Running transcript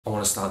I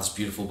want to style this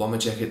beautiful bomber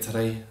jacket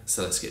today,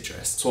 so let's get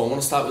dressed. So I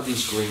want to start with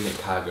these green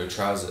cargo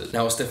trousers.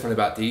 Now what's different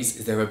about these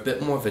is they're a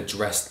bit more of a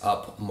dressed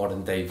up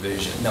modern day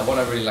version. Now what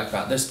I really like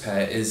about this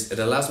pair is it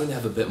allows me to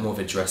have a bit more of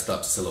a dressed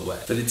up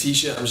silhouette. For the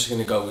t-shirt, I'm just going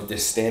to go with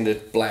this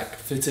standard black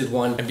fitted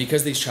one. And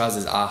because these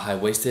trousers are high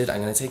waisted,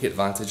 I'm going to take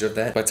advantage of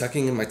that by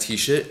tucking in my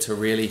t-shirt to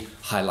really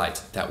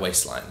highlight that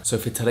waistline. So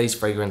for today's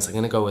fragrance, I'm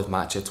going to go with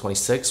Matcha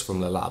 26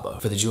 from Le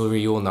Labo. For the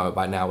jewelry, you all know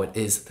by now it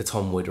is the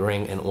Tom Wood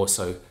ring and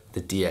also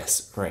the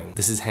DS ring.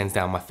 This is hands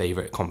down my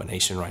favorite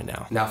combination right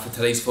now. Now for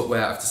today's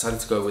footwear, I've decided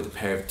to go with a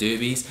pair of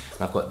derbies,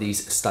 and I've got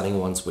these stunning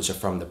ones which are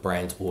from the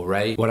brand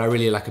Auray. What I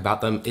really like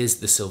about them is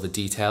the silver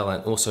detail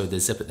and also the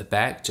zip at the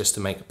back, just to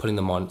make putting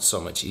them on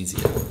so much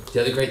easier.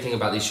 The other great thing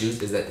about these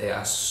shoes is that they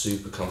are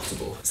super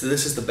comfortable. So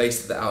this is the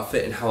base of the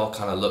outfit and how I'll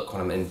kind of look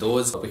when I'm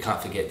indoors, but we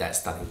can't forget that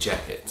stunning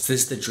jacket. So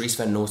this is the Dries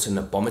Van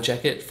Noten bomber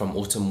jacket from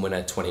Autumn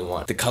Winter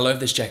 21. The color of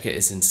this jacket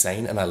is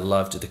insane and I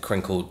loved the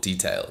crinkled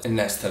details. And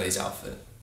that's today's outfit.